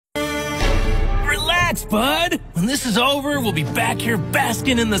Relax, bud. When this is over, we'll be back here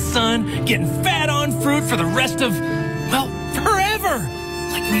basking in the sun, getting fat on fruit for the rest of, well, forever.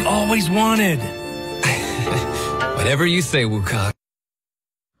 Like we always wanted. Whatever you say, Wukong.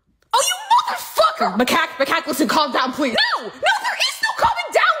 Oh, you motherfucker! Macaque, listen, calm down, please. No, there is no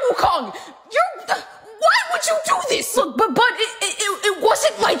calming down, Wukong. Why would you do this? Look, but it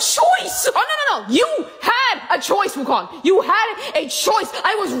wasn't my choice. Oh, no. You had a choice, Wukong. You had a choice.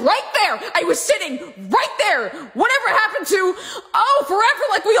 I was right there. I was sitting right there. Whatever happened to, forever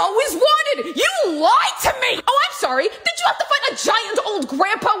like we always wanted. You lied to me. Oh, I'm sorry. Did you have to fight a giant old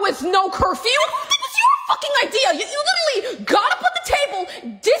grandpa with no curfew? That was your fucking idea. You literally got up on the table,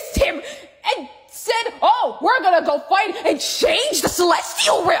 dissed him, and said, oh, we're gonna go fight and change the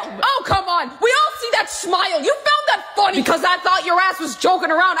celestial realm. Oh, come on. We all see that smile. You found that funny because I thought your ass was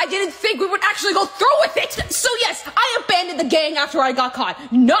joking around. I didn't think we would actually go through with it. So yes, I abandoned the gang after I got caught.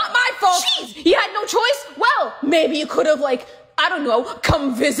 Not my fault. Jeez, you had no choice? Well, maybe you could have, I don't know,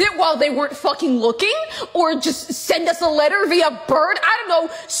 come visit while they weren't fucking looking, or just send us a letter via bird, I don't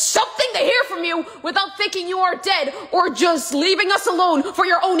know, something to hear from you without thinking you are dead, or just leaving us alone for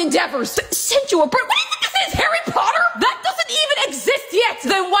your own endeavors. Send you a bird? What do you think this is, Harry Potter? That doesn't even exist yet.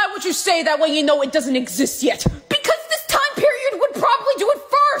 Then why would you say that when you know it doesn't exist yet? Because this time period would probably do it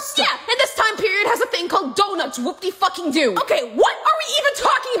first. Yeah, and this time period has a thing called donuts. Whoop-de-fucking-do. Okay, what are we even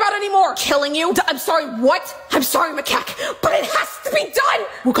talking about anymore? Killing you? I'm sorry, what? I'm sorry, Macaque, but it has to be done!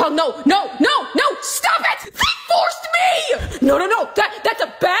 Wukong, no, stop it! They forced me! No, that's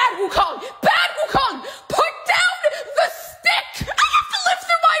a bad Wukong! Bad Wukong! Put down the stick! I have to live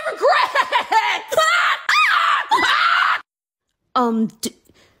through my regret!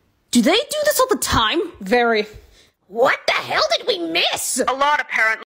 Do they do this all the time? Very. What the hell did we miss? A lot, apparently.